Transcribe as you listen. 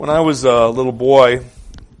When I was a little boy,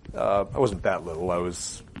 I wasn't that little. I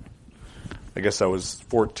guess I was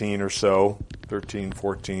 14 or so, 13,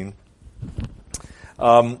 14.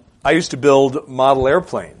 I used to build model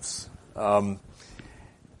airplanes.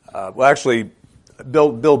 Actually,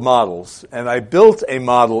 build models. And I built a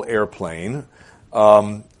model airplane,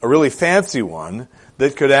 a really fancy one,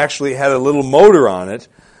 that could actually had a little motor on it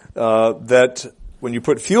that when you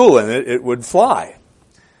put fuel in it, it would fly.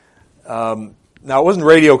 Now, it wasn't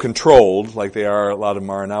radio-controlled like a lot of them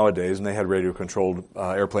are nowadays, and they had radio-controlled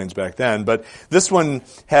airplanes back then. But this one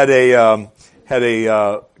had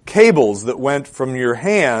cables that went from your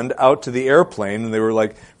hand out to the airplane, and they were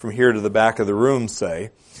like from here to the back of the room, say,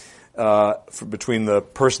 between the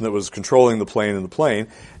person that was controlling the plane and the plane.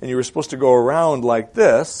 And you were supposed to go around like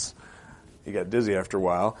this. You got dizzy after a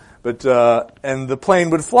while. But and the plane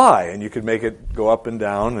would fly, and you could make it go up and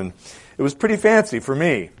down, and it was pretty fancy for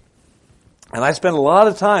me. And I spent a lot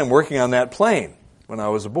of time working on that plane when I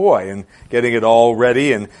was a boy and getting it all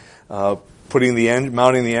ready and mounting the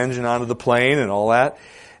engine onto the plane and all that.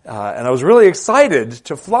 And I was really excited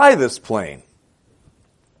to fly this plane.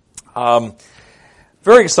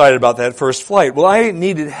 Very excited about that first flight. Well, I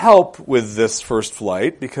needed help with this first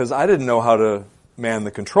flight because I didn't know how to man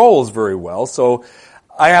the controls very well. So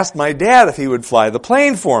I asked my dad if he would fly the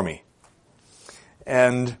plane for me.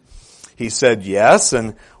 And he said yes,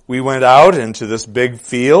 and we went out into this big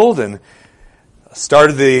field and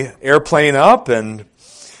started the airplane up, and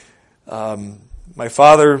my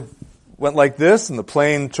father went like this, and the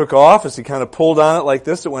plane took off as he kind of pulled on it like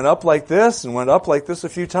this. It went up like this and went up like this a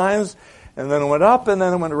few times, and then it went up, and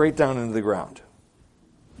then it went right down into the ground.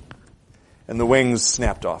 And the wings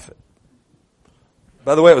snapped off it.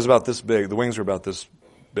 By the way, it was about this big. The wings were about this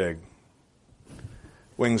big.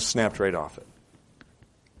 Wings snapped right off it.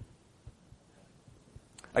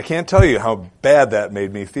 I can't tell you how bad that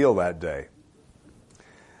made me feel that day.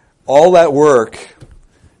 All that work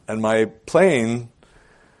and my plane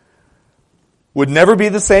would never be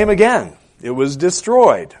the same again. It was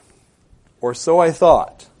destroyed, or so I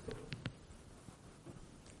thought.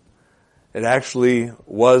 It actually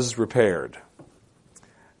was repaired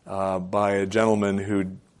by a gentleman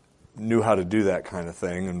who knew how to do that kind of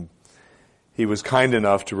thing, and he was kind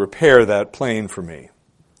enough to repair that plane for me.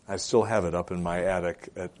 I still have it up in my attic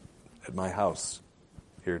at my house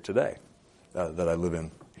here today that I live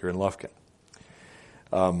in here in Lufkin.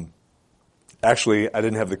 Actually, I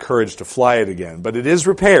didn't have the courage to fly it again, but it is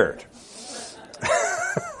repaired.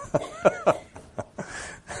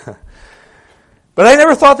 But I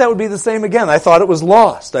never thought that would be the same again. I thought it was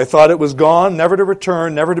lost. I thought it was gone, never to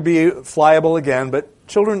return, never to be flyable again. But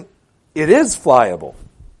children, it is flyable.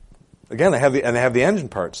 Again, I have the engine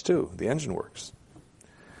parts too. The engine works.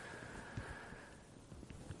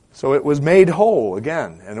 So it was made whole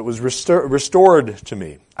again, and it was restored to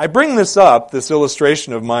me. I bring this up, this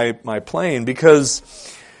illustration of my plane, because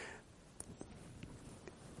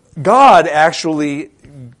God actually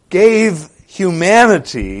gave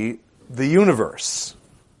humanity the universe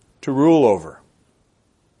to rule over.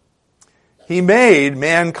 He made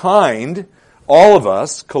mankind, all of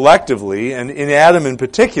us, collectively, and in Adam in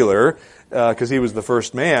particular, because he was the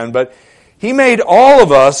first man, but he made all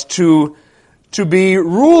of us to be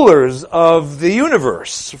rulers of the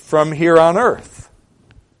universe from here on earth.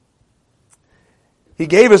 He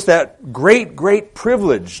gave us that great, great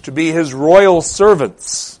privilege to be his royal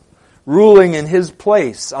servants, ruling in his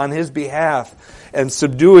place, on his behalf, and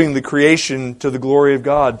subduing the creation to the glory of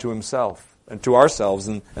God, to himself, and to ourselves,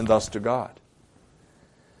 and thus to God.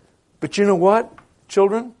 But you know what,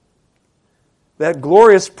 children? That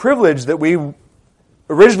glorious privilege that we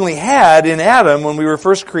originally had in Adam when we were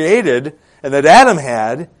first created, and that Adam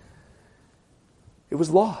had, it was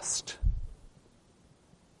lost.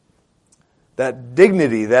 That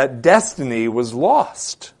dignity, that destiny was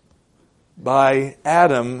lost by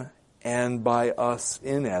Adam and by us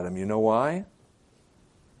in Adam. You know why?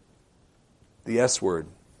 The S word.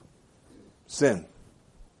 Sin.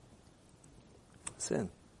 Sin.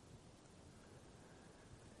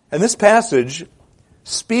 And this passage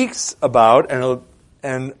speaks about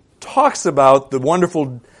and talks about the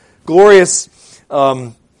wonderful, glorious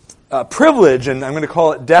privilege, and I'm going to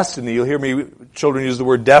call it destiny. You'll hear me, children, use the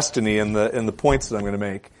word destiny in the points that I'm going to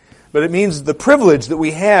make. But it means the privilege that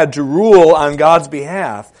we had to rule on God's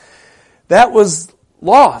behalf. That was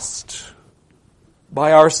lost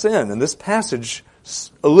by our sin. And this passage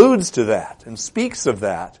alludes to that and speaks of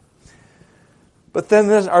that. But then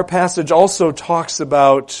our passage also talks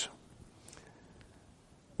about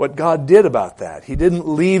what God did about that. He didn't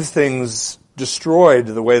leave things destroyed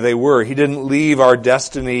the way they were. He didn't leave our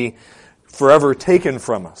destiny forever taken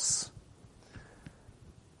from us.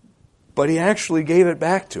 But he actually gave it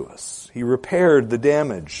back to us. He repaired the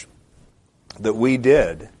damage that we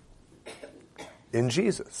did in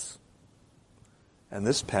Jesus. And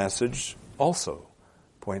this passage also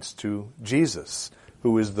points to Jesus,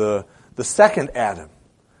 who is the second Adam,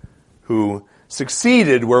 who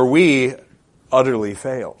succeeded where we utterly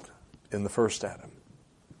failed in the first Adam.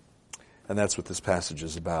 And that's what this passage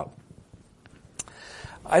is about.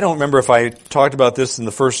 I don't remember if I talked about this in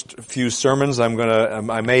the first few sermons. I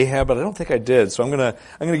may have, but I don't think I did. So I'm gonna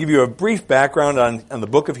give you a brief background on the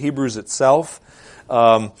book of Hebrews itself.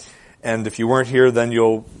 And if you weren't here, then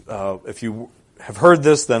if you have heard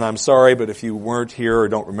this, then I'm sorry. But if you weren't here or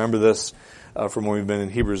don't remember this from when we've been in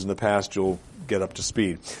Hebrews in the past, you'll get up to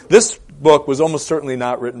speed. This book was almost certainly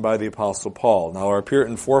not written by the Apostle Paul. Now, our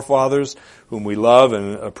Puritan forefathers, whom we love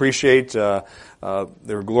and appreciate, they're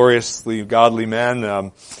gloriously godly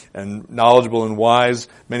men and knowledgeable and wise.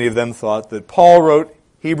 Many of them thought that Paul wrote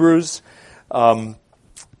Hebrews. I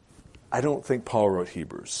don't think Paul wrote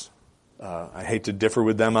Hebrews. I hate to differ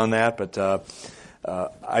with them on that, but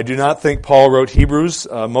I do not think Paul wrote Hebrews.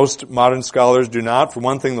 Most modern scholars do not. For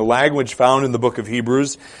one thing, the language found in the book of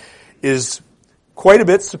Hebrews is quite a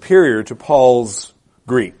bit superior to Paul's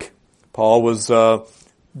Greek. Paul was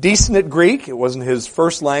decent at Greek. It wasn't his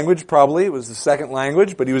first language, probably. It was the second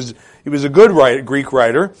language, but he was a good Greek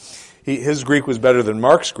writer. His Greek was better than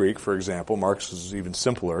Mark's Greek, for example. Mark's was even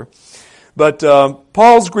simpler. But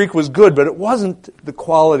Paul's Greek was good, but it wasn't the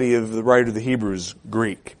quality of the writer of the Hebrews'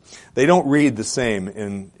 Greek. They don't read the same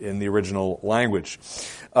in the original language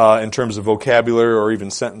in terms of vocabulary or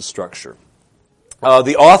even sentence structure.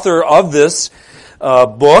 The author of this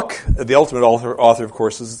book, the ultimate author, of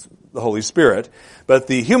course, is the Holy Spirit. But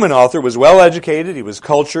the human author was well educated, he was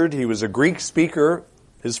cultured, he was a Greek speaker,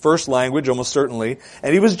 his first language almost certainly,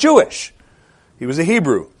 and he was Jewish. He was a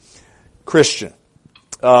Hebrew Christian.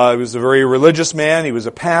 He was a very religious man, he was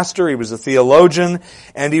a pastor, he was a theologian,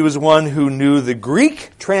 and he was one who knew the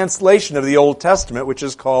Greek translation of the Old Testament, which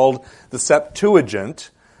is called the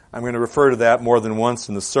Septuagint. I'm going to refer to that more than once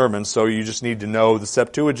in the sermon, so you just need to know the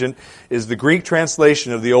Septuagint is the Greek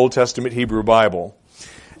translation of the Old Testament Hebrew Bible.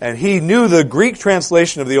 And he knew the Greek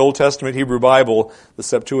translation of the Old Testament Hebrew Bible, the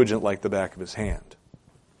Septuagint, like the back of his hand.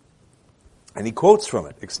 And he quotes from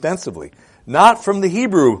it extensively. Not from the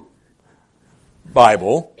Hebrew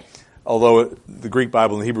Bible, although the Greek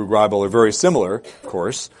Bible and the Hebrew Bible are very similar, of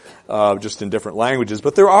course, just in different languages.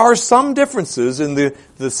 But there are some differences in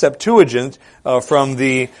the Septuagint from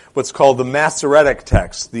what's called the Masoretic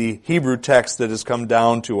text, the Hebrew text that has come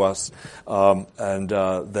down to us, and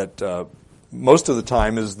that most of the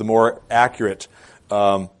time is the more accurate,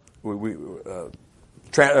 more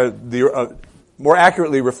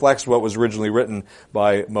accurately reflects what was originally written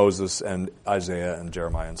by Moses and Isaiah and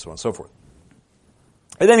Jeremiah and so on and so forth.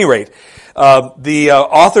 At any rate, the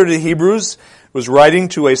author of the Hebrews was writing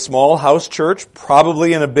to a small house church,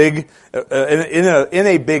 probably in a big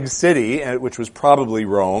city, which was probably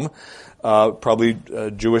Rome, probably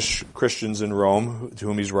Jewish Christians in Rome to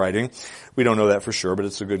whom he's writing. We don't know that for sure, but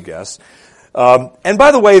it's a good guess. And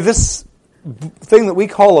by the way, this thing that we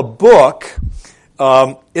call a book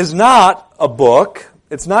is not a book.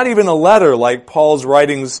 It's not even a letter like Paul's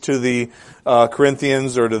writings to the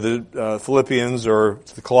Corinthians or to the Philippians or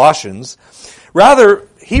to the Colossians. Rather,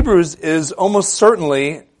 Hebrews is almost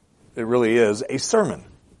certainly, it really is, a sermon.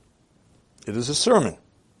 It is a sermon.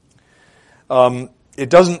 It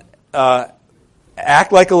doesn't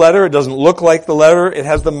act like a letter. It doesn't look like the letter. It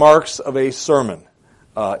has the marks of a sermon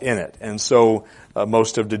in it. And so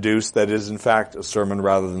most have deduced that it is in fact a sermon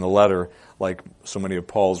rather than a letter like so many of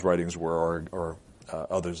Paul's writings were or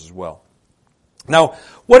others as well. Now,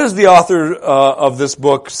 what has the author of this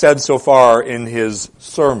book said so far in his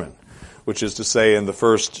sermon, which is to say in the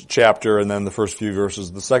first chapter and then the first few verses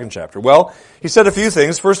of the second chapter? Well, he said a few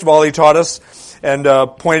things. First of all, he taught us and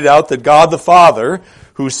pointed out that God the Father,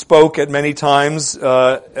 who spoke at many times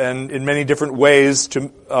and in many different ways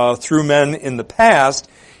through men in the past,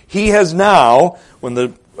 he has now, when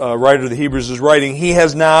the writer of the Hebrews is writing, he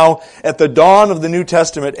has now, at the dawn of the New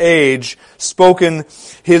Testament age, spoken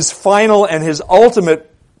his final and his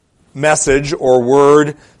ultimate message or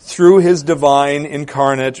word through his divine,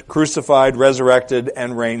 incarnate, crucified, resurrected,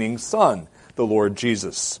 and reigning Son, the Lord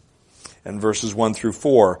Jesus. And verses 1 through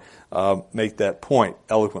 4 make that point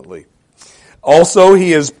eloquently. Also,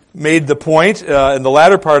 he has made the point in the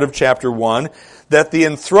latter part of chapter 1 that the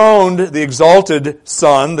enthroned, the exalted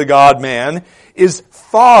Son, the God-man, is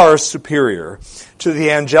far superior to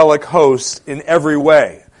the angelic hosts in every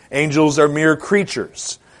way. Angels are mere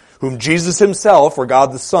creatures whom Jesus himself, or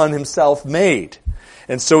God the Son himself, made.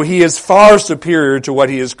 And so he is far superior to what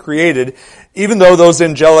he has created, even though those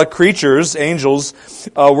angelic creatures, angels,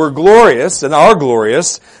 were glorious and are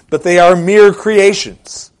glorious, but they are mere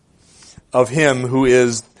creations of him who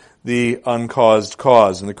is the uncaused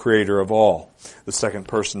cause and the creator of all, the second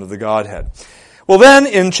person of the Godhead. Well then,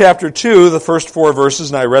 in chapter 2, the first 4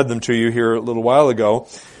 verses, and I read them to you here a little while ago,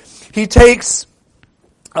 he takes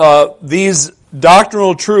these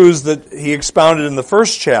doctrinal truths that he expounded in the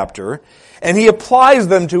first chapter, and he applies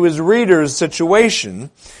them to his reader's situation.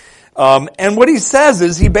 And what he says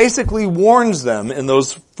is he basically warns them in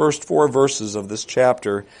those first 4 verses of this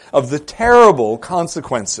chapter of the terrible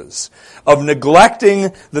consequences of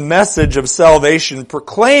neglecting the message of salvation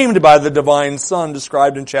proclaimed by the divine Son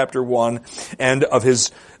described in chapter 1, and of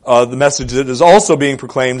his the message that is also being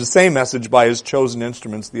proclaimed, the same message, by his chosen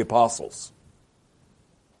instruments, the apostles.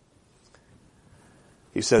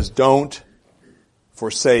 He says, don't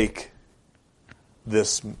forsake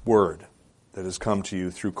this word that has come to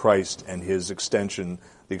you through Christ and his extension,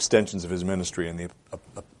 the extensions of his ministry and the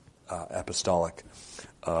apostolic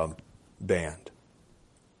band.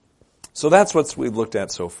 So that's what we've looked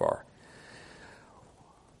at so far.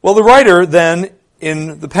 Well, the writer then,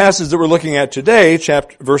 in the passage that we're looking at today,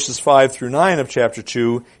 verses 5 through 9 of chapter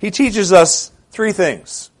 2, he teaches us 3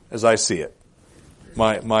 things, as I see it.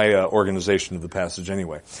 My organization of the passage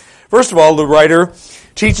anyway. First of all, the writer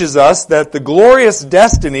teaches us that the glorious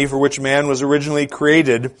destiny for which man was originally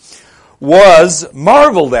created was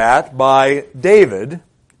marveled at by David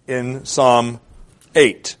in Psalm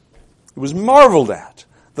 8. It was marveled at.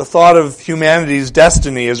 The thought of humanity's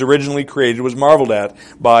destiny as originally created was marveled at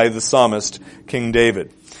by the psalmist, King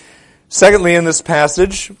David. Secondly, in this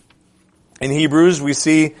passage, in Hebrews, we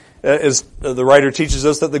see, as the writer teaches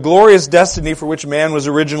us, that the glorious destiny for which man was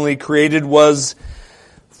originally created was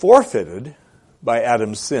forfeited by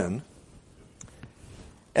Adam's sin.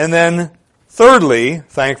 And then, thirdly,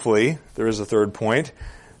 thankfully, there is a third point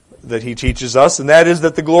that he teaches us, and that is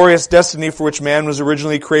that the glorious destiny for which man was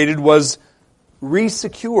originally created was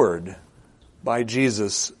resecured by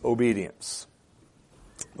Jesus' obedience.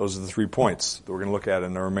 Those are the 3 points that we're going to look at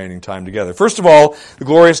in our remaining time together. First of all, the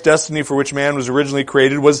glorious destiny for which man was originally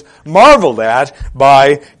created was marveled at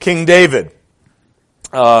by King David.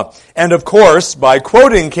 And of course, by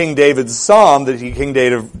quoting King David's psalm that King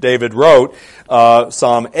David wrote,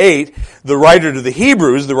 Psalm 8, the writer to the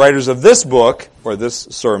Hebrews, the writers of this book, or this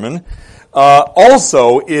sermon,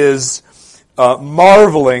 also is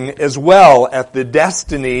marveling as well at the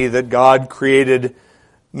destiny that God created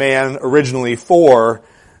man originally for,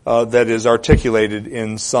 that is articulated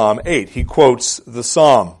in Psalm 8. He quotes the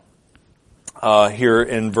psalm here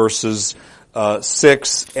in verses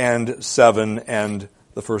 6 and 7 and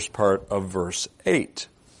the first part of verse 8.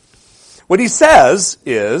 What he says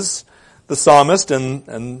is, the psalmist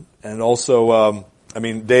and also,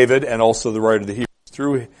 David and also the writer of the Hebrews,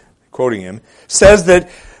 through quoting him, says that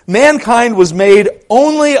mankind was made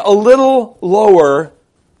only a little lower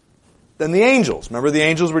than the angels. Remember, the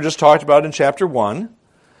angels were just talked about in chapter 1.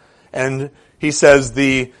 And he says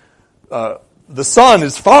the Son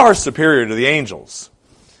is far superior to the angels.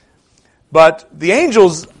 But the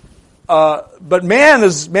angels, but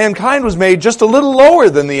mankind was made just a little lower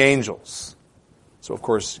than the angels. So of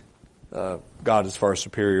course, God is far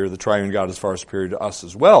superior, the triune God is far superior to us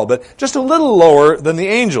as well, but just a little lower than the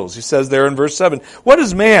angels. He says there in verse 7, what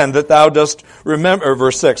is man that thou dost remember, or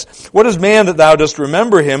verse 6, what is man that thou dost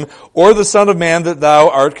remember him, or the son of man that thou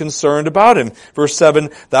art concerned about him? Verse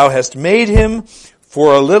 7, thou hast made him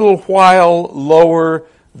for a little while lower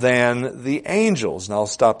than the angels. And I'll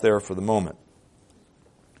stop there for the moment.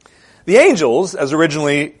 The angels, as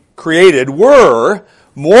originally created, were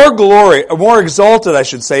more exalted, I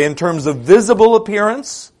should say, in terms of visible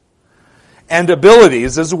appearance and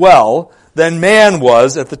abilities as well than man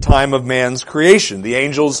was at the time of man's creation. The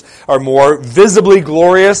angels are more visibly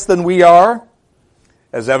glorious than we are,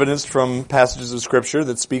 as evidenced from passages of Scripture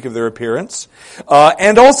that speak of their appearance.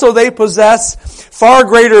 And also they possess far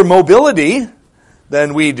greater mobility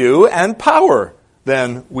than we do and power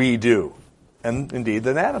than we do. And indeed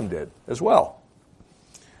than Adam did as well.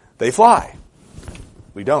 They fly.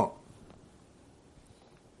 We don't.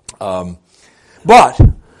 But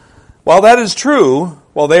while that is true,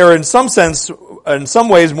 while they are in some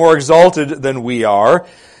ways more exalted than we are,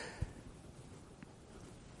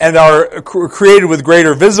 and are created with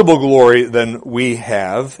greater visible glory than we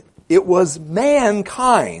have, it was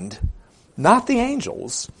mankind, not the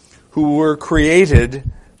angels, who were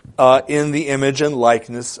created in the image and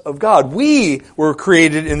likeness of God. We were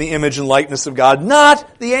created in the image and likeness of God,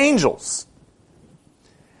 not the angels.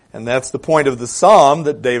 And that's the point of the psalm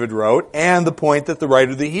that David wrote, and the point that the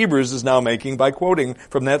writer of the Hebrews is now making by quoting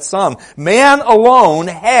from that psalm. Man alone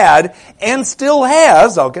had, and still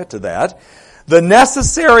has, I'll get to that, the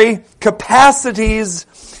necessary capacities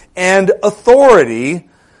and authority,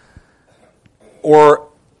 or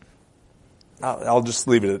I'll just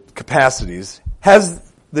leave it at capacities, has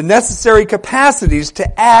the necessary capacities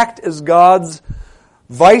to act as God's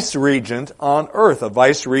vice-regent on earth. A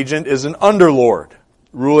vice-regent is an underlord,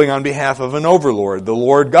 ruling on behalf of an overlord. The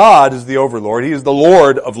Lord God is the overlord. He is the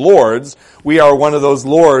Lord of lords. We are one of those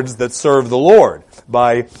lords that serve the Lord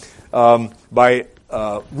by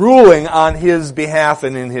ruling on His behalf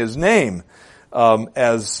and in His name,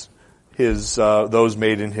 as His those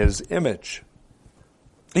made in His image.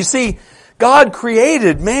 You see, God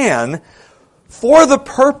created man for the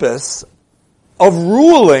purpose of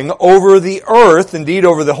ruling over the earth, indeed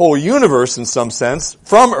over the whole universe in some sense,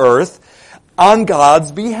 from earth, on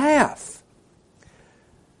God's behalf.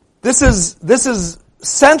 This is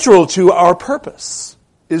central to our purpose,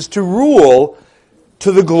 is to rule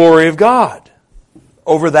to the glory of God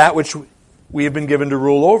over that which we have been given to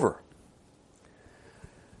rule over.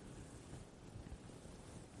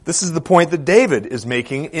 This is the point that David is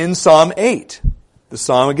making in Psalm 8. The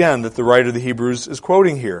psalm, again, that the writer of the Hebrews is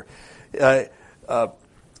quoting here.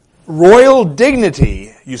 Royal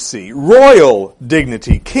dignity, you see, royal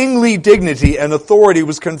dignity, kingly dignity and authority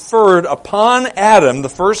was conferred upon Adam, the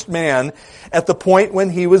first man, at the point when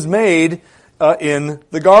he was made in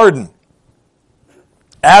the garden.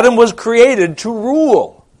 Adam was created to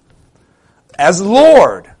rule as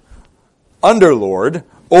Lord, underlord,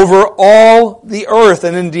 over all the earth,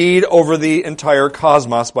 and indeed over the entire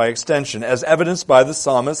cosmos by extension, as evidenced by the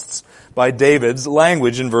psalmists, by David's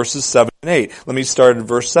language in verses 7 and 8. Let me start at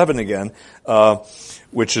verse 7 again,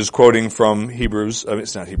 which is quoting from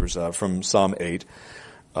from Psalm 8.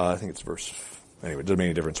 I think it's anyway, it doesn't make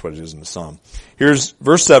any difference what it is in the psalm. Here's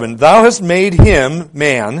verse 7. Thou hast made him,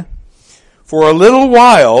 man, for a little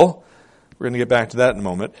while, we're going to get back to that in a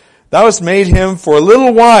moment, thou hast made him for a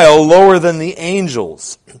little while lower than the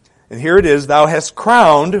angels. And here it is, thou hast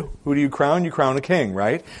crowned, who do you crown? You crown a king,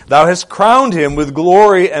 right? Thou hast crowned him with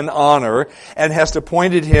glory and honor, and hast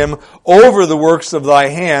appointed him over the works of thy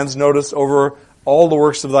hands. Notice, over all the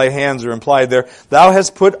works of thy hands are implied there. Thou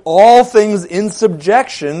hast put all things in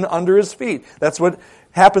subjection under his feet. That's what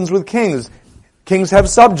happens with kings. Kings have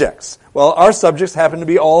subjects. Well, our subjects happen to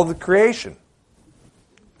be all of the creation.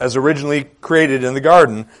 As originally created in the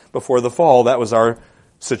garden before the fall, that was our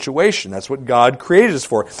situation. That's what God created us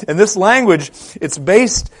for. And this language, it's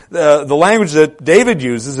based, the language that David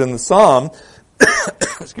uses in the psalm,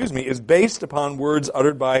 is based upon words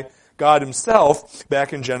uttered by God Himself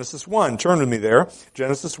back in Genesis 1. Turn with me there.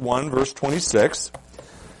 Genesis 1, verse 26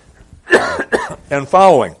 and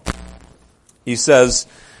following. He says,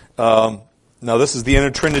 now this is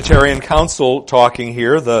the Trinitarian Council talking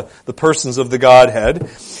here, the persons of the Godhead.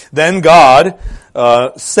 Then God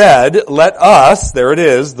said, let us, there it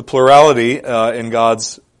is, the plurality in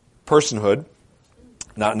God's personhood,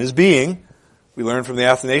 not in His being. We learn from the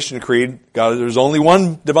Athanasian Creed, God, there's only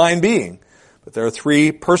one divine being, but there are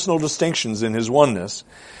three personal distinctions in His oneness.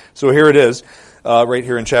 So here it is, right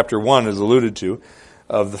here in chapter 1 is alluded to,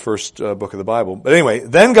 of the first book of the Bible. But anyway,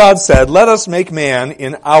 then God said, let us make man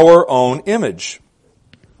in our own image.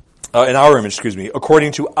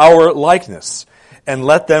 According to our likeness. And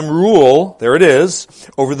let them rule, there it is,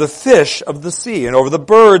 over the fish of the sea, and over the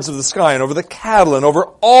birds of the sky, and over the cattle, and over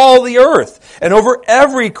all the earth, and over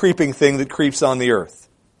every creeping thing that creeps on the earth.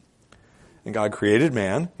 And God created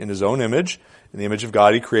man in His own image. In the image of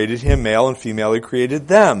God, He created him, male and female, He created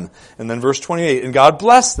them. And then verse 28, and God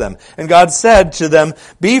blessed them. And God said to them,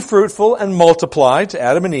 be fruitful and multiply, to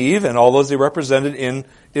Adam and Eve, and all those they represented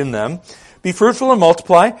in them. Be fruitful and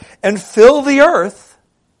multiply, and fill the earth.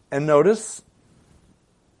 And notice,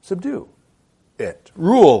 subdue it.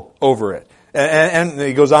 Rule over it. And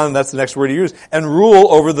he goes on, and that's the next word he used. And rule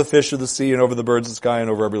over the fish of the sea, and over the birds of the sky, and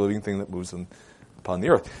over every living thing that moves upon the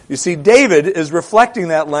earth. You see, David is reflecting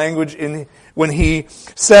that language when he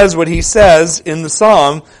says what he says in the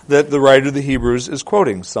psalm that the writer of the Hebrews is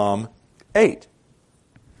quoting, Psalm 8.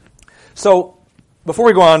 So, before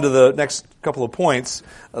we go on to the next couple of points,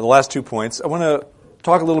 the last 2 points, I want to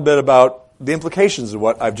talk a little bit about the implications of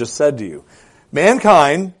what I've just said to you.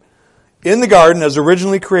 Mankind, in the garden as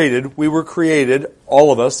originally created, we were created,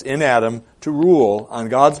 all of us, in Adam, to rule on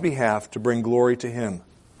God's behalf, to bring glory to Him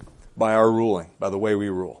by our ruling, by the way we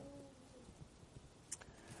rule.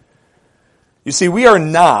 You see, we are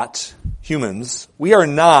not humans. We are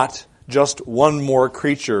not just one more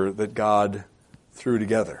creature that God threw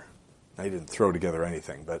together. I didn't throw together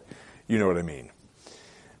anything, but you know what I mean.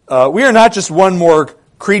 We are not just one more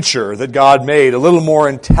creature that God made, a little more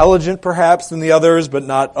intelligent perhaps than the others, but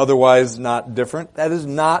not otherwise not different. That is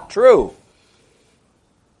not true.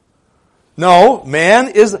 No, man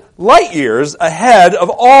is light years ahead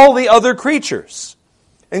of all the other creatures,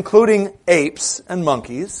 including apes and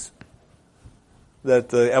monkeys, that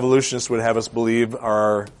the evolutionists would have us believe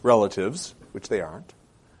are relatives, which they aren't.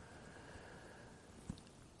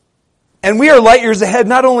 And we are light years ahead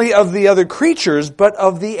not only of the other creatures, but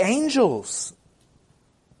of the angels,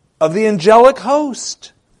 of the angelic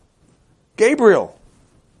host, Gabriel,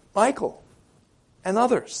 Michael, and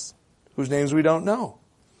others, whose names we don't know.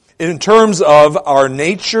 In terms of our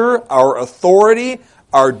nature, our authority,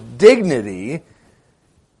 our dignity,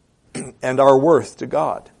 and our worth to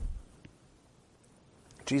God.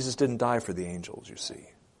 Jesus didn't die for the angels, you see.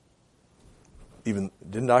 Even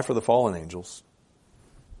didn't die for the fallen angels.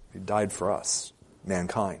 He died for us,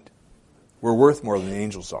 mankind. We're worth more than the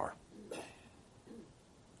angels are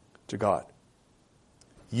to God.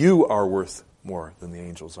 You are worth more than the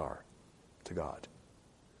angels are to God.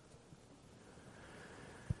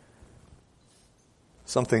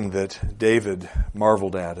 Something that David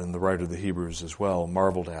marveled at, and the writer of the Hebrews as well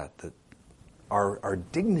marveled at, that our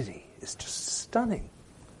dignity is just stunning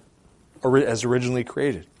as originally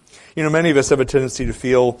created. You know, many of us have a tendency to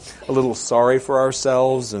feel a little sorry for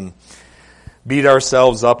ourselves and beat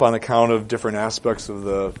ourselves up on account of different aspects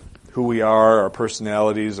of who we are, our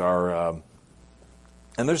personalities, and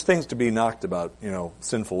there's things to be knocked about, you know,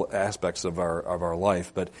 sinful aspects of our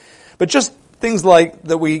life, but just things like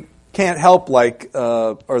that we can't help, like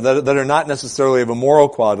or that are not necessarily of a moral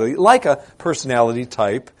quality, like a personality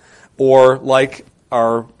type, or like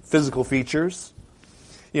our physical features.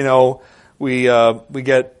 You know, we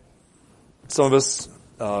get. Some of us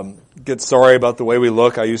get sorry about the way we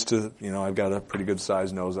look. I used to, you know, I've got a pretty good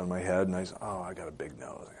sized nose on my head, and I say, oh, I got a big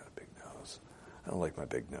nose. I don't like my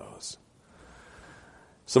big nose.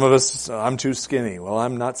 Some of us, I'm too skinny. Well,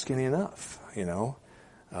 I'm not skinny enough, you know.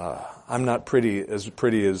 I'm not pretty as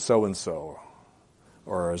so-and-so,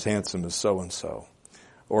 or as handsome as so-and-so.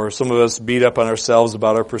 Or some of us beat up on ourselves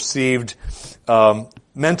about our perceived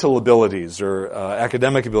mental abilities or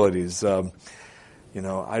academic abilities. You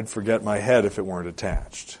know, I'd forget my head if it weren't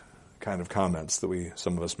attached. Kind of comments that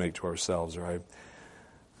some of us make to ourselves. Or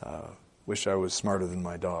I wish I was smarter than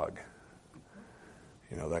my dog.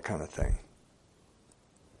 You know, that kind of thing.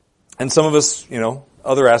 And some of us, you know,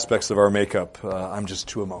 other aspects of our makeup, I'm just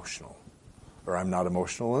too emotional. Or I'm not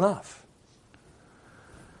emotional enough.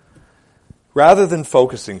 Rather than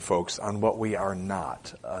focusing, folks, on what we are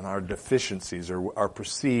not, on our deficiencies or our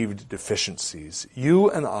perceived deficiencies, you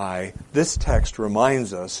and I, this text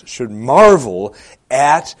reminds us, should marvel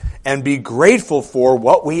at and be grateful for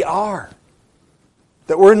what we are.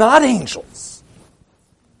 That we're not angels.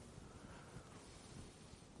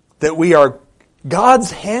 That we are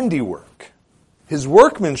God's handiwork. His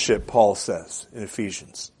workmanship, Paul says in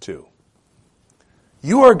Ephesians 2.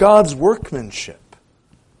 You are God's workmanship.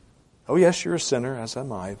 Oh, yes, you're a sinner, as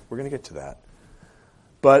am I. We're going to get to that.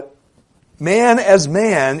 But man as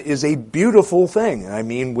man is a beautiful thing. And I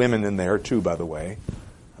mean women in there, too, by the way.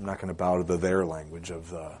 I'm not going to bow to the their language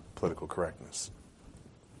of political correctness.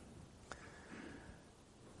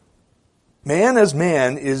 Man as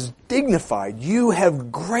man is dignified. You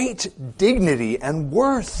have great dignity and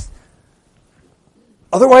worth.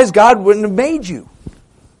 Otherwise, God wouldn't have made you.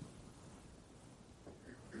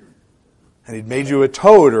 And He'd made you a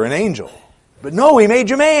toad or an angel. But no, He made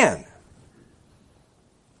you man.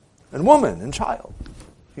 And woman and child.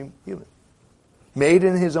 Human. Made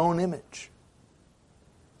in His own image.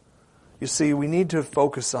 You see, we need to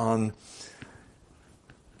focus on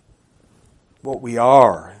what we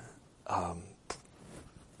are.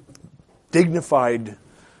 Dignified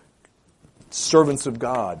servants of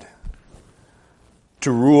God.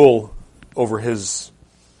 To rule over His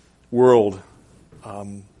world.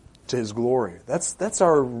 To His glory. That's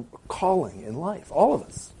our calling in life, all of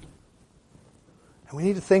us. And we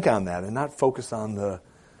need to think on that and not focus on the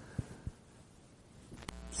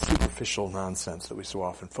superficial nonsense that we so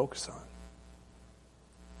often focus on.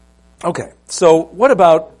 Okay, so what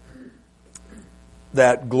about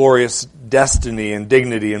that glorious destiny and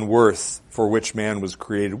dignity and worth for which man was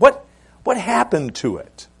created? What happened to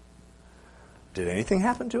it? Did anything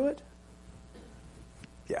happen to it?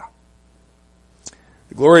 Yeah.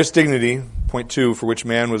 The glorious dignity, point 2, for which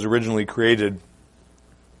man was originally created,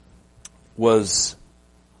 was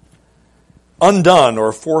undone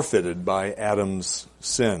or forfeited by Adam's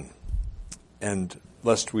sin. And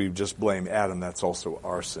lest we just blame Adam, that's also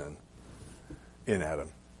our sin in Adam.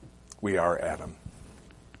 We are Adam.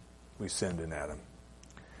 We sinned in Adam.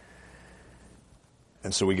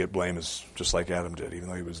 And so we get blamed as just like Adam did, even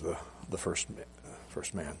though he was the first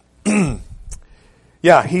man.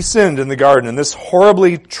 Yeah, he sinned in the garden, and this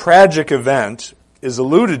horribly tragic event is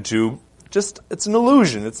alluded to. It's an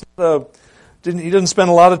allusion. He doesn't spend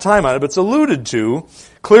a lot of time on it, but it's alluded to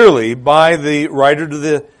clearly by the writer to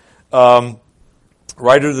the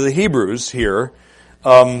Hebrews here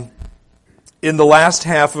in the last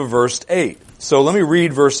half of verse 8. So let me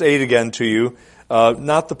read verse 8 again to you,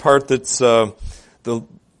 not the part that's the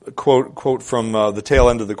quote from the tail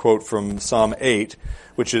end of the quote from Psalm 8,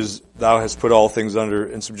 which is, "Thou hast put all things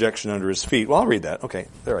in subjection under his feet." Well, I'll read that. Okay,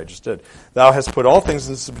 there, I just did. "Thou hast put all things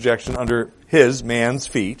in subjection under his," man's,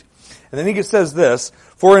 "feet." And then he says this,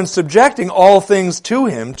 "For in subjecting all things to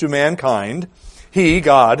him, to mankind, he,"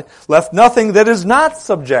 God, "left nothing that is not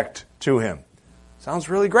subject to him." Sounds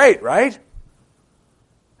really great, right?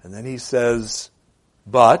 And then he says,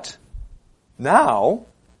 "But now,"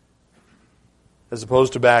 as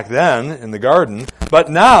opposed to back then in the garden, "but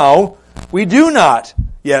now we do not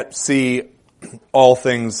yet see all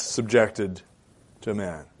things subjected to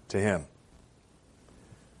man," to him.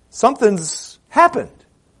 Something's happened.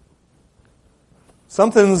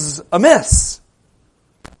 Something's amiss.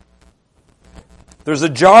 There's a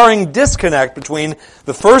jarring disconnect between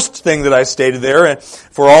the first thing that I stated there, and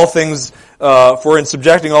for in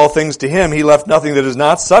subjecting all things to him, he left nothing that is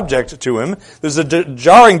not subject to him. There's a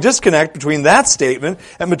jarring disconnect between that statement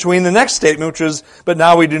and between the next statement, which is, "But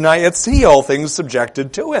now we do not yet see all things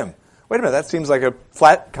subjected to him." Wait a minute, that seems like a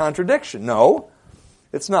flat contradiction. No,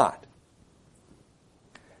 it's not.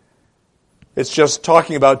 It's just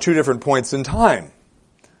talking about two different points in time,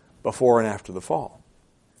 before and after the fall.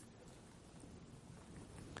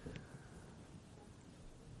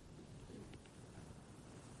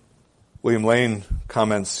 William Lane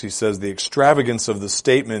comments, he says, "The extravagance of the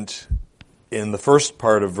statement in the first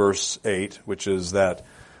part of verse 8, which is that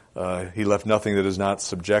he left nothing that is not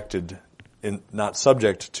subject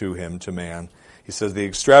to him, to man," he says, "the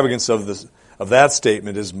extravagance of that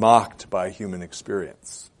statement is mocked by human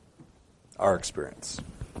experience, our experience."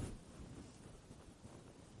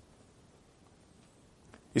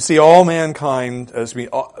 You see, all mankind,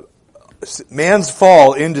 man's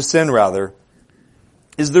fall into sin, rather,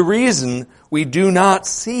 is the reason we do not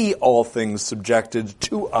see all things subjected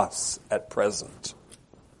to us at present.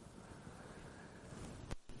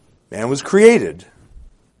 Man was created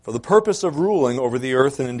for the purpose of ruling over the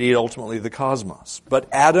earth and indeed ultimately the cosmos. But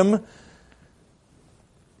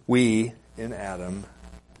we in Adam,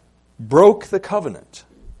 broke the covenant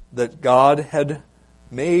that God had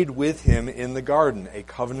made with him in the garden, a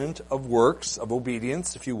covenant of works, of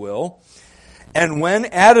obedience, if you will. And when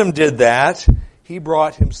Adam did that, he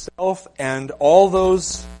brought himself and all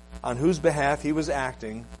those on whose behalf he was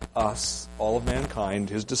acting, us, all of mankind,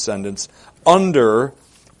 his descendants, under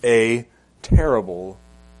a terrible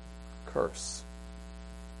curse.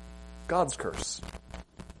 God's curse.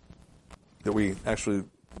 That we actually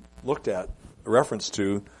looked at a reference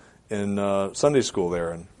to in Sunday school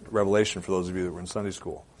there in Revelation, for those of you that were in Sunday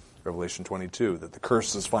school. Revelation 22, that the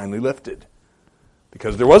curse is finally lifted.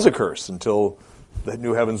 Because there was a curse until the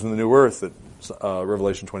new heavens and the new earth that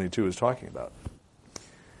Revelation 22 is talking about.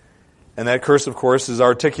 And that curse, of course, is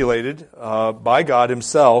articulated by God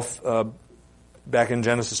himself back in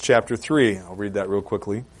Genesis chapter 3. I'll read that real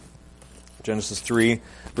quickly. Genesis 3,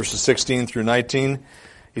 verses 16 through 19.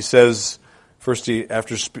 He says, first,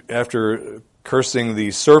 after cursing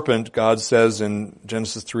the serpent, God says in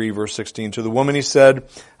Genesis 3, verse 16, "To the woman he said,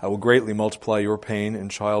 I will greatly multiply your pain in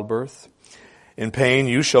childbirth. In pain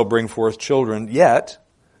you shall bring forth children, yet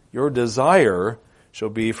your desire shall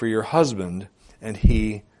be for your husband, and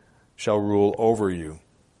he shall rule over you.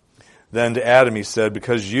 Then to Adam he said,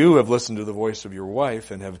 because you have listened to the voice of your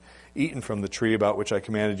wife, and have eaten from the tree about which I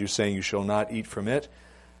commanded you, saying, you shall not eat from it,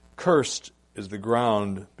 cursed is the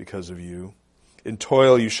ground because of you. In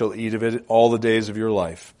toil you shall eat of it all the days of your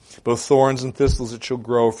life. Both thorns and thistles it shall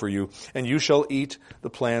grow for you, and you shall eat the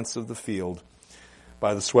plants of the field.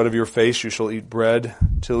 By the sweat of your face you shall eat bread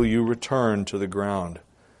till you return to the ground,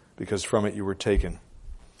 because from it you were taken.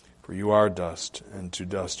 For you are dust, and to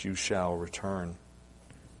dust you shall return."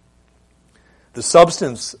 The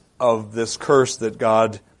substance of this curse that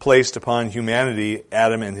God placed upon humanity,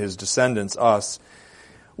 Adam and his descendants, us,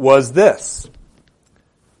 was this.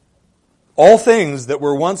 All things that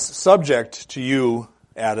were once subject to you,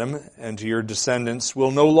 Adam, and to your descendants will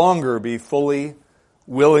no longer be fully,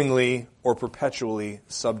 willingly, or perpetually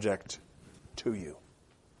subject to you.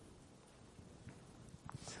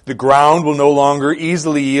 The ground will no longer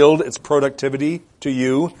easily yield its productivity to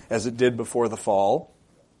you as it did before the fall.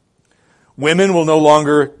 Women will no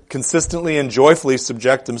longer consistently and joyfully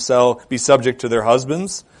be subject to their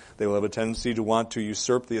husbands. They will have a tendency to want to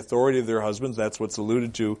usurp the authority of their husbands. That's what's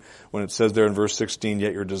alluded to when it says there in verse 16,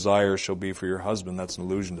 yet your desire shall be for your husband. That's an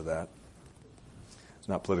allusion to that. It's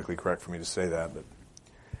not politically correct for me to say that, but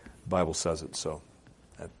the Bible says it, so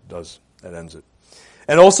that ends it.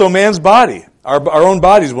 And also man's body. Our own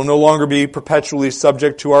bodies will no longer be perpetually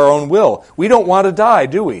subject to our own will. We don't want to die,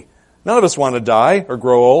 do we? None of us want to die or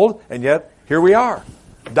grow old, and yet here we are,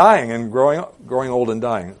 dying and growing old and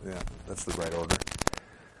dying. Yeah, that's the right order.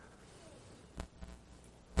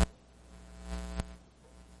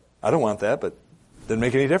 I don't want that, but it doesn't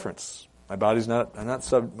make any difference. My body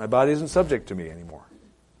isn't subject to me anymore.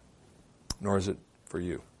 Nor is it for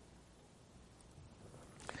you.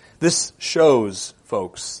 This shows,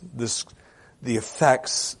 folks, the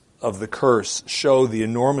effects of the curse show the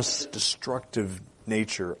enormous destructive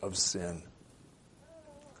nature of sin.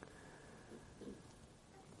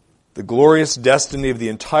 The glorious destiny of the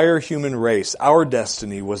entire human race, our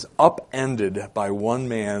destiny, was upended by one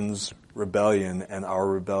man's rebellion and our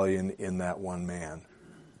rebellion in that one man.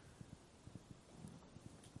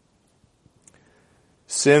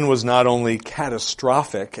 Sin was not only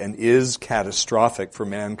catastrophic and is catastrophic for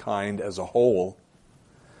mankind as a whole,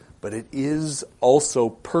 but it is also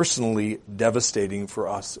personally devastating for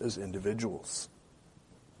us as individuals.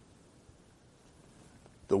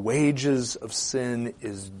 The wages of sin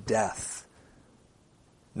is death.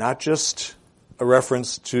 Not just a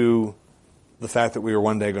reference to the fact that we are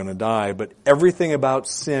one day going to die, but everything about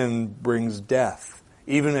sin brings death.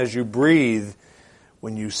 Even as you breathe,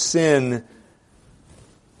 when you sin,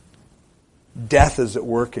 death is at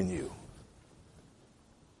work in you.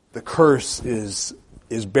 The curse is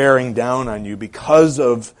bearing down on you because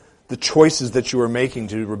of the choices that you are making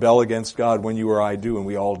to rebel against God when you or I do, and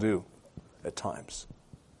we all do at times.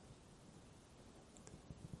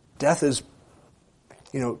 Death is,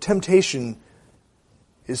 temptation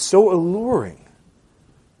is so alluring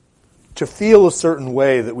to feel a certain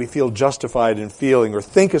way that we feel justified in feeling, or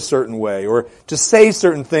think a certain way, or to say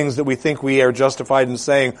certain things that we think we are justified in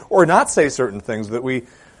saying, or not say certain things that we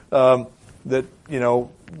don't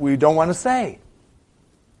want to say,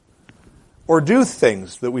 or do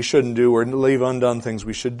things that we shouldn't do, or leave undone things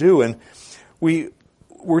we should do. And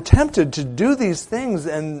we're tempted to do these things,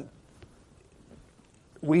 and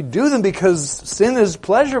we do them because sin is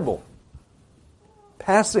pleasurable.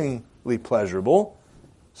 Passingly pleasurable,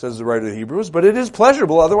 says the writer of the Hebrews, but it is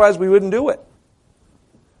pleasurable, otherwise we wouldn't do it.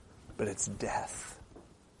 But it's death.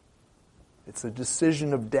 It's a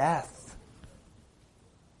decision of death.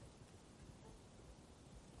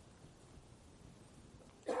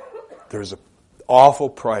 There's an awful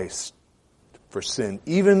price for sin.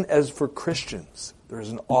 Even as for Christians, there is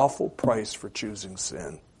an awful price for choosing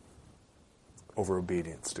sin over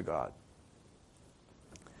obedience to God.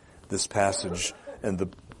 This passage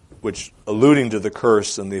which alluding to the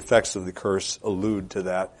curse and the effects of the curse allude to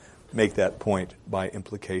that, make that point by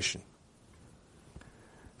implication.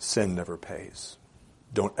 Sin never pays.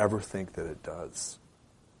 Don't ever think that it does.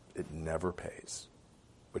 It never pays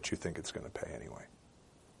what you think it's going to pay anyway.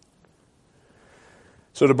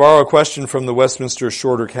 So to borrow a question from the Westminster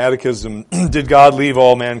Shorter Catechism, did God leave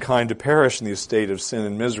all mankind to perish in the estate of sin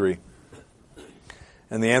and misery?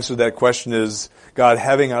 And the answer to that question is, God,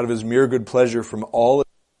 having out of his mere good pleasure from all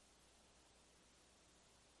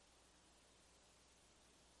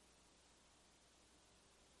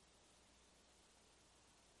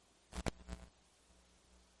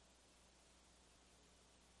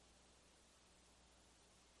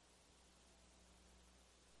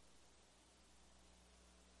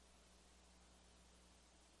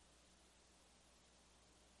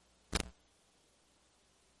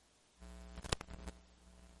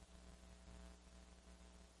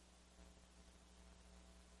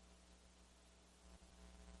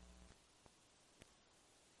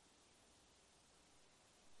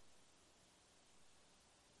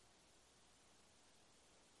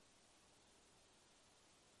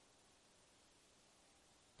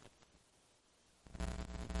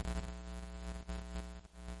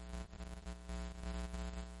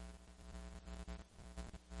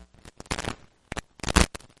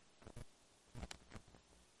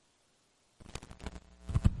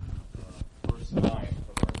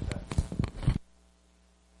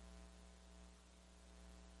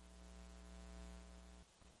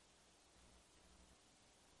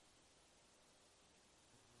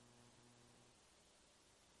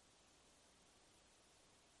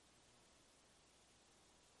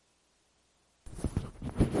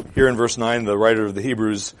here in verse 9, the writer of the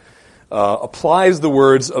Hebrews applies the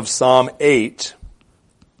words of Psalm 8,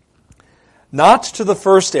 not to the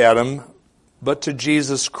first Adam, but to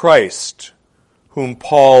Jesus Christ, whom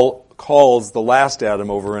Paul calls the last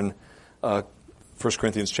Adam over in 1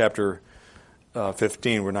 Corinthians chapter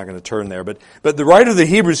 15. We're not going to turn there. But the writer of the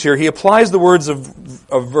Hebrews here, he applies the words of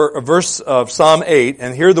verse of Psalm 8,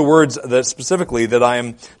 and here are the words that specifically that I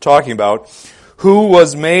am talking about, who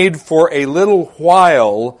was made for a little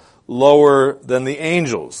while lower than the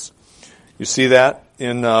angels. You see that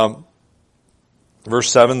in verse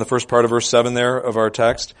 7, the first part of verse 7 there of our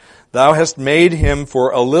text. Thou hast made him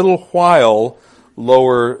for a little while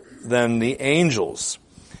lower than the angels.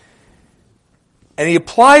 And he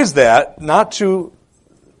applies that not to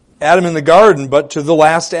Adam in the garden, but to the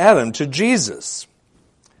last Adam, to Jesus.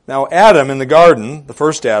 Now, Adam in the garden, the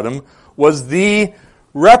first Adam, was the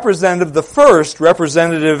first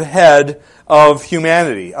representative head of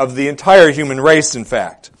humanity, of the entire human race, in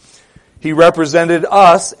fact. He represented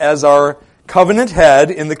us as our covenant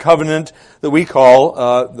head in the covenant that we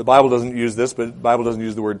call, the Bible doesn't use this, but the Bible doesn't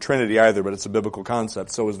use the word Trinity either, but it's a biblical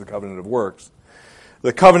concept. So is the covenant of works.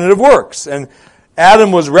 The covenant of works. And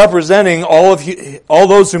Adam was representing all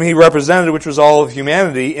those whom he represented, which was all of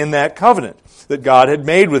humanity, in that covenant that God had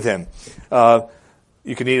made with him.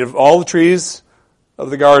 You can eat of all the trees of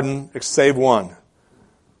the garden, save one.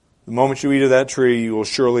 The moment you eat of that tree, you will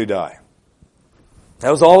surely die. That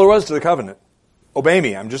was all there was to the covenant. Obey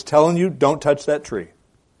me. I'm just telling you, don't touch that tree.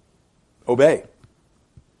 Obey.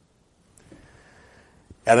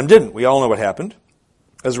 Adam didn't. We all know what happened.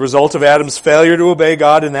 As a result of Adam's failure to obey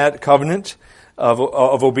God in that covenant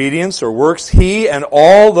of obedience or works, he and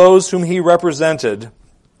all those whom he represented,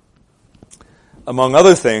 among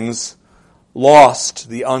other things, lost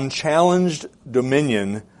the unchallenged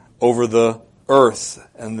dominion over the earth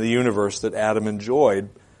and the universe that Adam enjoyed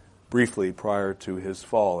briefly prior to his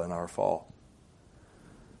fall and our fall.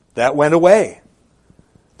 That went away.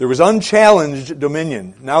 There was unchallenged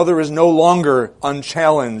dominion. Now there is no longer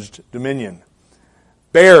unchallenged dominion.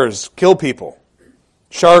 Bears kill people.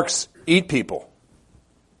 Sharks eat people.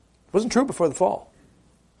 It wasn't true before the fall.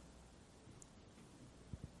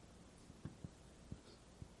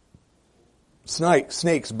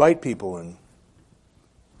 Snakes bite people and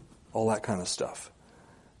all that kind of stuff.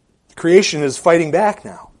 Creation is fighting back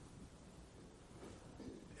now.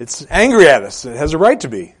 It's angry at us. It has a right to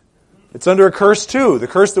be. It's under a curse too. The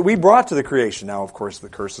curse that we brought to the creation. Now, of course, the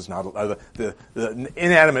curse is not the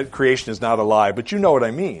inanimate creation is not alive, but you know what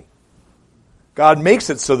I mean. God makes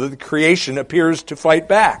it so that the creation appears to fight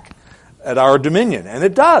back at our dominion, and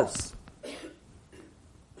it does.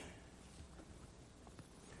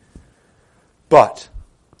 But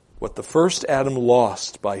what the first Adam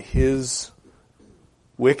lost by his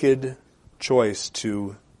wicked choice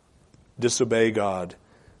to disobey God,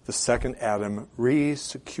 the second Adam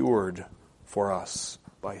re-secured for us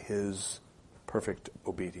by his perfect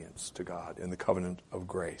obedience to God in the covenant of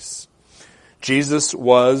grace. Jesus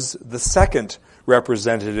was the second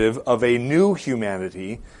representative of a new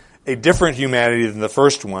humanity, a different humanity than the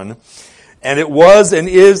first one. And he was and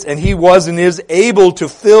is able to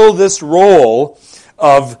fill this role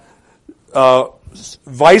of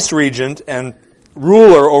vice-regent and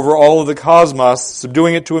ruler over all of the cosmos,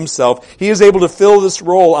 subduing it to himself. He is able to fill this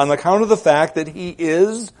role on account of the fact that he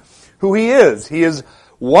is who he is. He is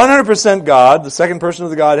 100% God, the second person of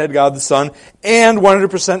the Godhead, God the Son, and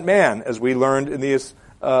 100% man, as we learned in the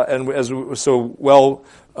and as was so well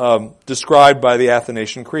described by the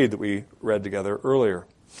Athanasian Creed that we read together earlier.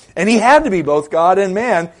 And he had to be both God and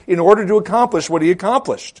man in order to accomplish what he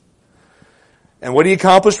accomplished. And what he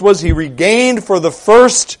accomplished was he regained for the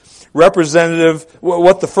first representative,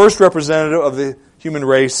 what the first representative of the human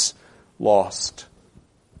race lost.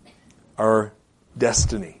 Our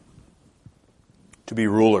destiny to be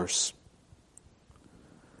rulers.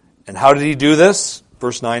 And how did he do this?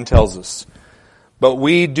 Verse 9 tells us, but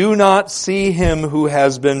we do not see him who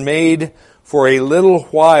has been made for a little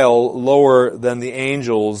while lower than the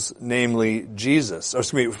angels, namely Jesus.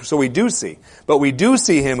 So we do see. But we do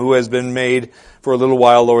see him who has been made for a little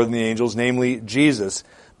while lower than the angels, namely Jesus,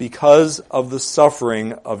 because of the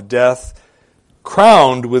suffering of death,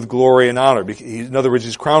 crowned with glory and honor. In other words,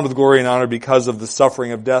 he's crowned with glory and honor because of the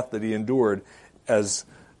suffering of death that he endured as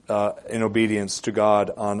in obedience to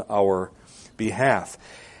God on our behalf.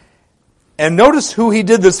 And notice who he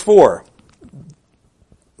did this for.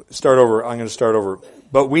 I'm going to start over.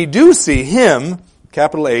 But we do see him,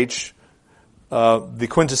 capital H, the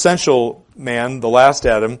quintessential man, the last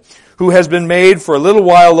Adam, who has been made for a little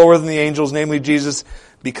while lower than the angels, namely Jesus,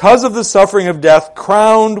 because of the suffering of death,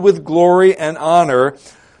 crowned with glory and honor,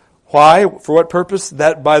 Why? For what purpose?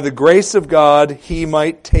 That by the grace of God he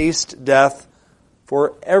might taste death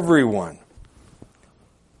for everyone.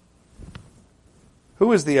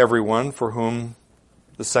 Who is the everyone for whom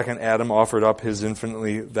the second Adam offered up his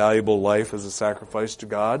infinitely valuable life as a sacrifice to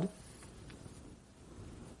God?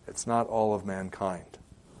 It's not all of mankind.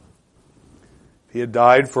 If he had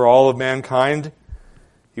died for all of mankind,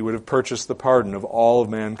 he would have purchased the pardon of all of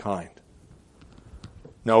mankind.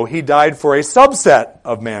 No, he died for a subset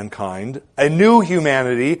of mankind, a new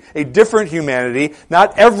humanity, a different humanity,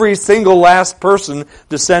 not every single last person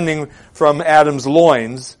descending from Adam's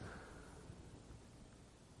loins,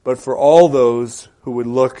 but for all those who would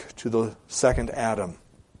look to the second Adam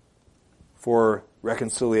for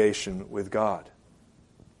reconciliation with God.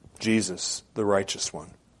 Jesus, the righteous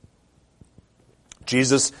one.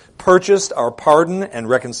 Jesus purchased our pardon and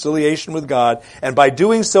reconciliation with God, and by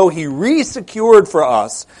doing so, he re-secured for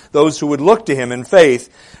us, those who would look to him in faith,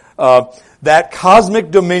 that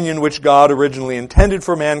cosmic dominion which God originally intended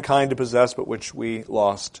for mankind to possess, but which we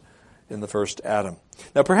lost in the first Adam.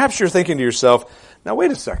 Now, perhaps you're thinking to yourself, now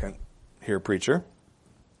wait a second here, preacher.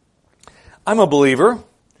 I'm a believer.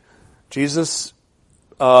 Jesus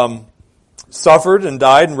suffered and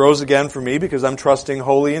died and rose again for me because I'm trusting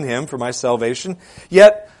wholly in him for my salvation.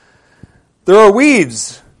 Yet, there are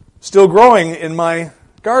weeds still growing in my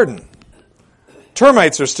garden.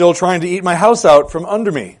 Termites are still trying to eat my house out from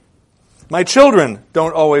under me. My children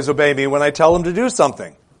don't always obey me when I tell them to do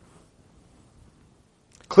something.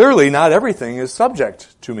 Clearly, not everything is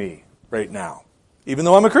subject to me right now, even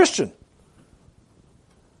though I'm a Christian.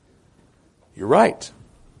 You're right.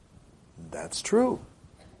 That's true.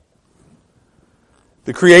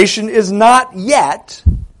 The creation is not yet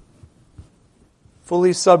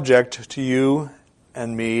fully subject to you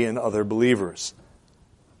and me and other believers.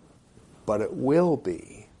 But it will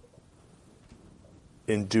be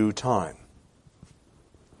in due time.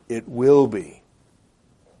 It will be.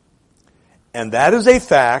 And that is a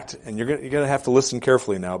fact, and you're going to have to listen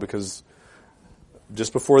carefully now, because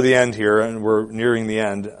just before the end here, and we're nearing the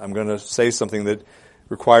end, I'm going to say something that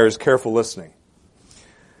requires careful listening.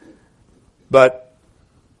 But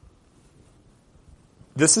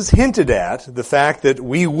this is hinted at, the fact that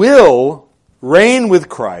we will reign with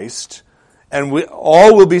Christ, and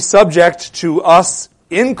all will be subject to us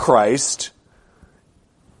in Christ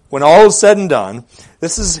when all is said and done.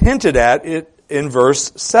 This is hinted at in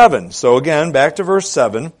verse 7. So again, back to verse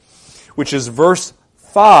 7, which is verse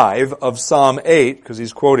 5 of Psalm 8, because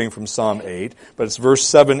he's quoting from Psalm 8, but it's verse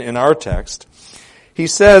 7 in our text. He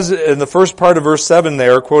says in the first part of verse 7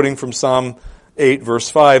 there, quoting from Psalm 8, verse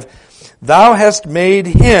 5, Thou hast made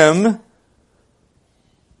him,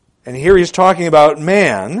 and here he's talking about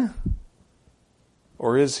man,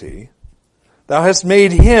 or is he? Thou hast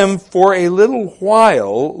made him for a little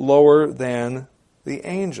while lower than the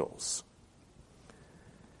angels.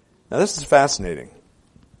 Now this is fascinating.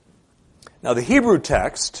 Now the Hebrew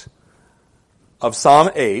text of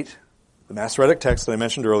Psalm 8, the Masoretic text that I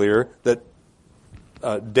mentioned earlier, that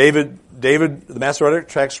the Masoretic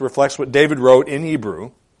text reflects what David wrote in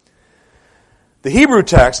Hebrew. The Hebrew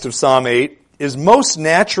text of Psalm 8 is most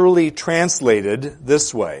naturally translated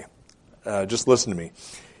this way. Just listen to me.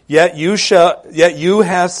 Yet you have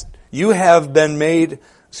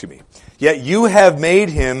made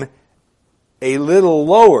him a little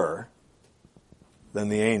lower than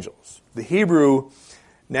the angels. The Hebrew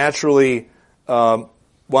naturally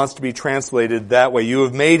wants to be translated that way. You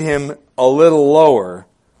have made him a little lower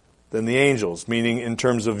than the angels, meaning in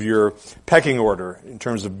terms of your pecking order, in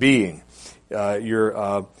terms of being.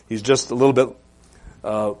 He's just a little bit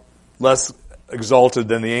less exalted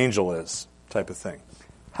than the angel is, type of thing.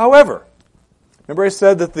 However, remember I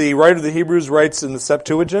said that the writer of the Hebrews writes in the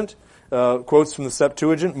Septuagint, quotes from the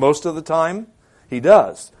Septuagint most of the time? He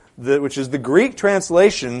does, which is the Greek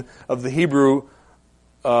translation of the Hebrew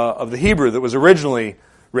that was originally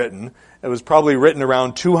written. It was probably written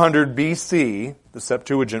around 200 BC, the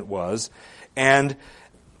Septuagint was, and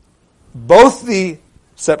both the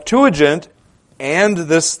Septuagint and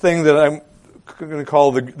this thing that I'm going to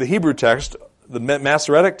call the Hebrew text, the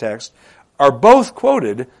Masoretic text, are both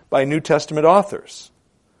quoted by New Testament authors.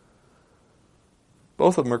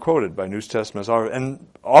 Both of them are quoted by New Testament authors, and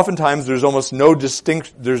oftentimes there's almost no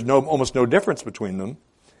difference between them.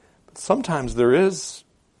 But sometimes there is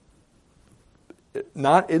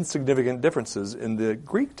not insignificant differences in the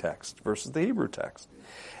Greek text versus the Hebrew text.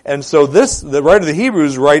 And so the writer of the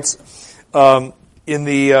Hebrews writes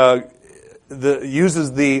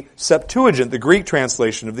uses the Septuagint, the Greek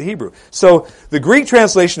translation of the Hebrew. So the Greek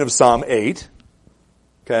translation of Psalm 8,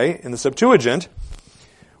 okay, in the Septuagint,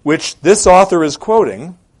 which this author is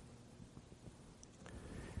quoting,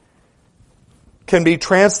 can be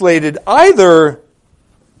translated either,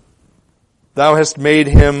 thou hast made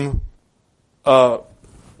him, thou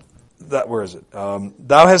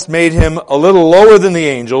hast made him a little lower than the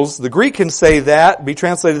angels. The Greek can say that, be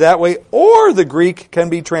translated that way, or the Greek can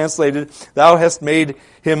be translated, thou hast made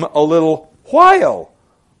him a little while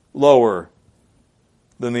lower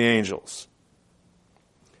than the angels.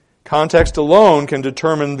 Context alone can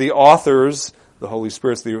determine the author's, the Holy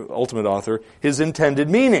Spirit's the ultimate author, his intended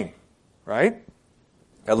meaning, right?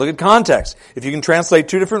 Now look at context. If you can translate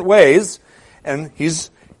two different ways, and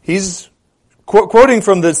he's quoting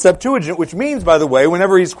from the Septuagint, which means, by the way,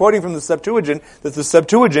 whenever he's quoting from the Septuagint, that the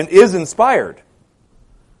Septuagint is inspired.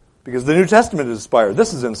 Because the New Testament is inspired.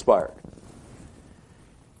 This is inspired.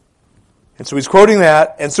 And so he's quoting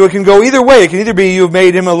that, and so it can go either way. It can either be you have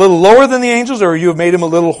made him a little lower than the angels, or you have made him a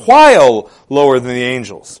little while lower than the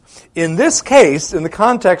angels. In this case, in the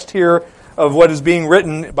context here of what is being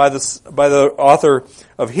written by the author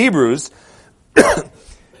of Hebrews,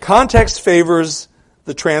 context favors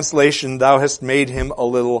the translation, thou hast made him a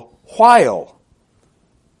little while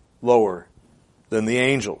lower than the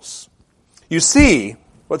angels. You see,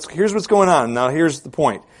 here's what's going on. Now here's the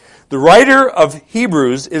point. The writer of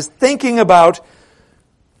Hebrews is thinking about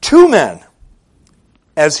two men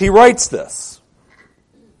as he writes this.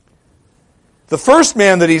 The first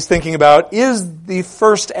man that he's thinking about is the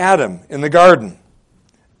first Adam in the garden,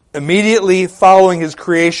 immediately following his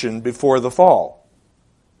creation before the fall.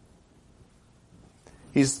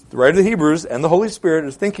 The writer of the Hebrews and the Holy Spirit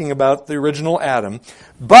is thinking about the original Adam,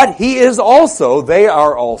 but they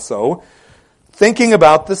are also thinking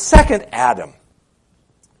about the second Adam,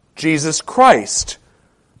 Jesus Christ,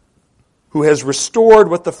 who has restored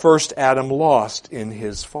what the first Adam lost in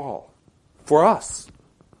his fall for us.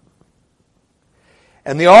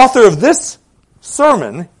 And the author of this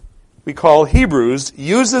sermon, we call Hebrews,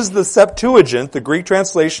 uses the Septuagint, the Greek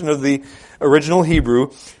translation of the original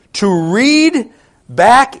Hebrew, to read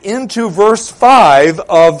back into verse 5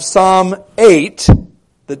 of Psalm 8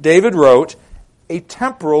 that David wrote a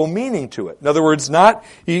temporal meaning to it. In other words, not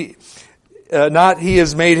he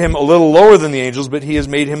has made him a little lower than the angels, but he has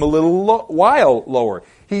made him a little while lower.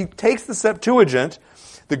 He takes the Septuagint,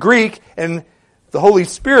 the Greek, and the Holy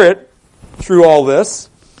Spirit, through all this,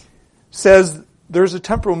 says there's a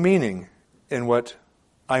temporal meaning in what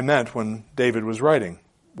I meant when David was writing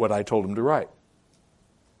what I told him to write.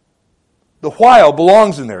 The while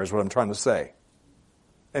belongs in there, is what I'm trying to say.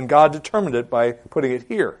 And God determined it by putting it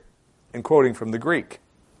here and quoting from the Greek.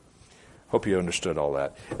 Hope you understood all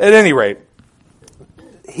that. At any rate,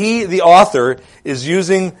 the author, is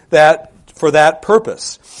using that for that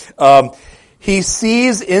purpose. He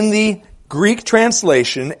sees in the Greek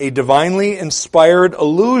translation a divinely inspired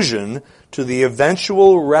allusion to the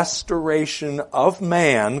eventual restoration of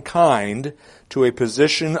mankind to a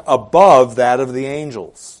position above that of the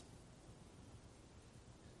angels.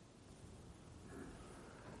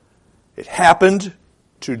 It happened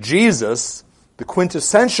to Jesus, the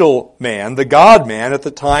quintessential man, the God-man, at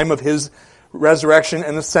the time of his resurrection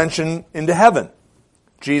and ascension into heaven.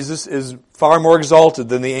 Jesus is far more exalted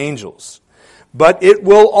than the angels. But it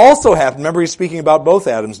will also happen, remember he's speaking about both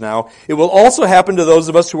Adams now, it will also happen to those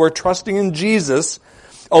of us who are trusting in Jesus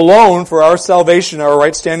alone for our salvation, our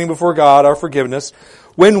right standing before God, our forgiveness,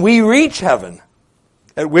 when we reach heaven,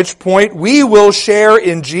 at which point we will share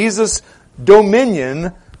in Jesus'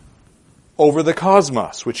 dominion over the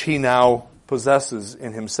cosmos, which he now possesses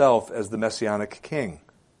in himself as the Messianic King.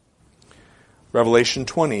 Revelation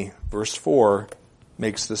 20, verse 4,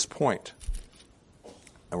 makes this point.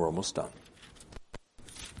 And we're almost done.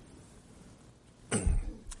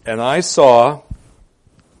 And I saw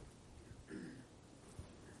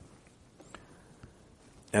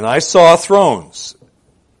thrones,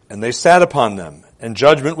 and they sat upon them, and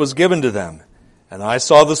judgment was given to them. And I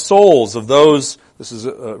saw the souls of those, this is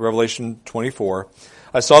Revelation 24,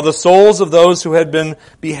 I saw the souls of those who had been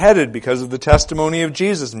beheaded because of the testimony of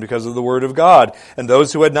Jesus and because of the word of God, and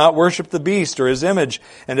those who had not worshipped the beast or his image,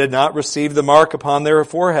 and had not received the mark upon their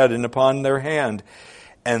forehead and upon their hand.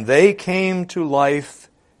 And they came to life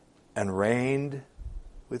and reigned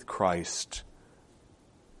with Christ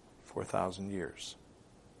for 1,000 years.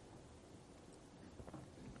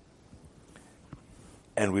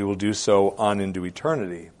 And we will do so on into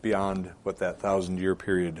eternity, beyond what that 1,000-year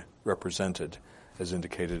period represented, as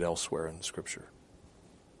indicated elsewhere in Scripture.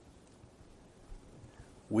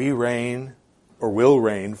 We reign, or will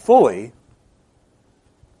reign, fully,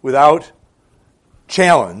 without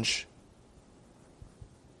challenge,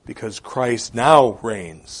 because Christ now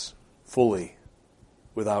reigns fully,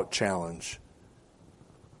 without challenge,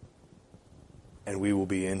 and we will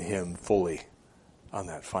be in him fully, on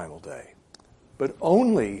that final day. But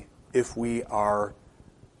only if we are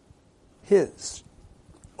His.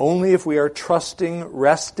 Only if we are trusting,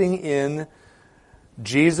 resting in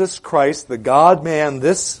Jesus Christ, the God-man,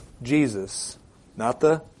 this Jesus, not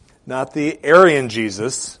the Arian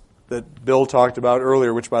Jesus that Bill talked about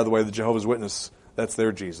earlier, which, by the way, the Jehovah's Witness, that's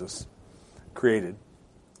their Jesus, created.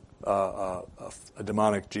 A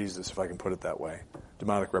demonic Jesus, if I can put it that way.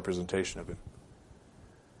 Demonic representation of Him.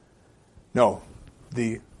 No,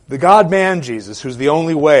 the God-man Jesus, who's the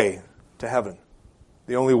only way to heaven,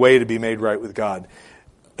 the only way to be made right with God.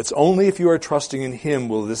 It's only if you are trusting in Him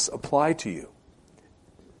will this apply to you,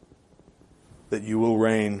 that you will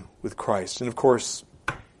reign with Christ. And of course,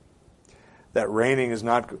 that reigning is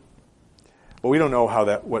not, well, we don't know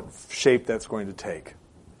what shape that's going to take.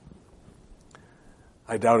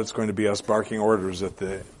 I doubt it's going to be us barking orders at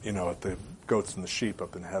the goats and the sheep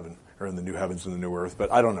up in heaven, or in the new heavens and the new earth,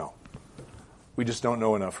 but I don't know. We just don't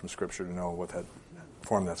know enough from Scripture to know what that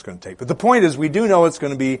form that's going to take. But the point is, we do know it's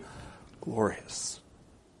going to be glorious.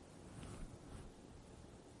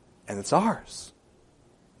 And it's ours.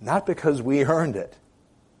 Not because we earned it.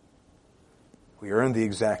 We earned the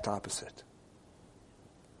exact opposite.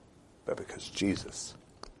 But because Jesus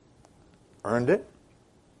earned it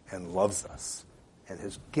and loves us and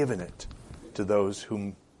has given it to those to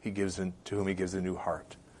whom He gives a new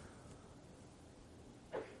heart.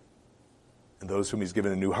 And those whom He's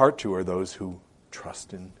given a new heart to are those who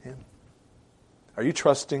trust in Him. Are you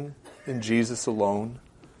trusting in Jesus alone?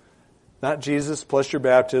 Not Jesus plus your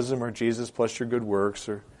baptism, or Jesus plus your good works,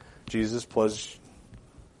 or Jesus plus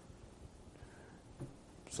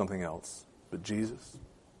something else, but Jesus.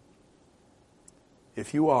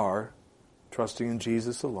 If you are trusting in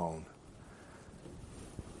Jesus alone,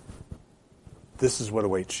 this is what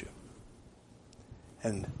awaits you.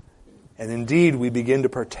 And indeed, we begin to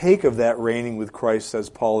partake of that reigning with Christ, says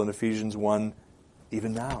Paul in Ephesians 1,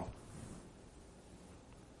 even now.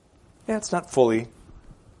 Yeah, it's not fully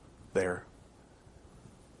there,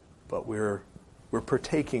 but we're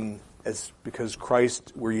partaking because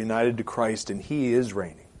we're united to Christ, and He is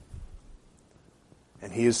reigning,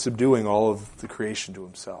 and He is subduing all of the creation to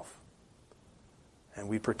Himself, and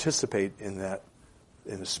we participate in that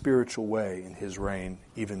in a spiritual way in His reign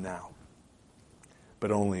even now, but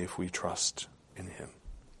only if we trust in Him.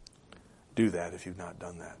 Do that if you've not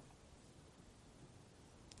done that.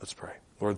 Let's pray. Lord,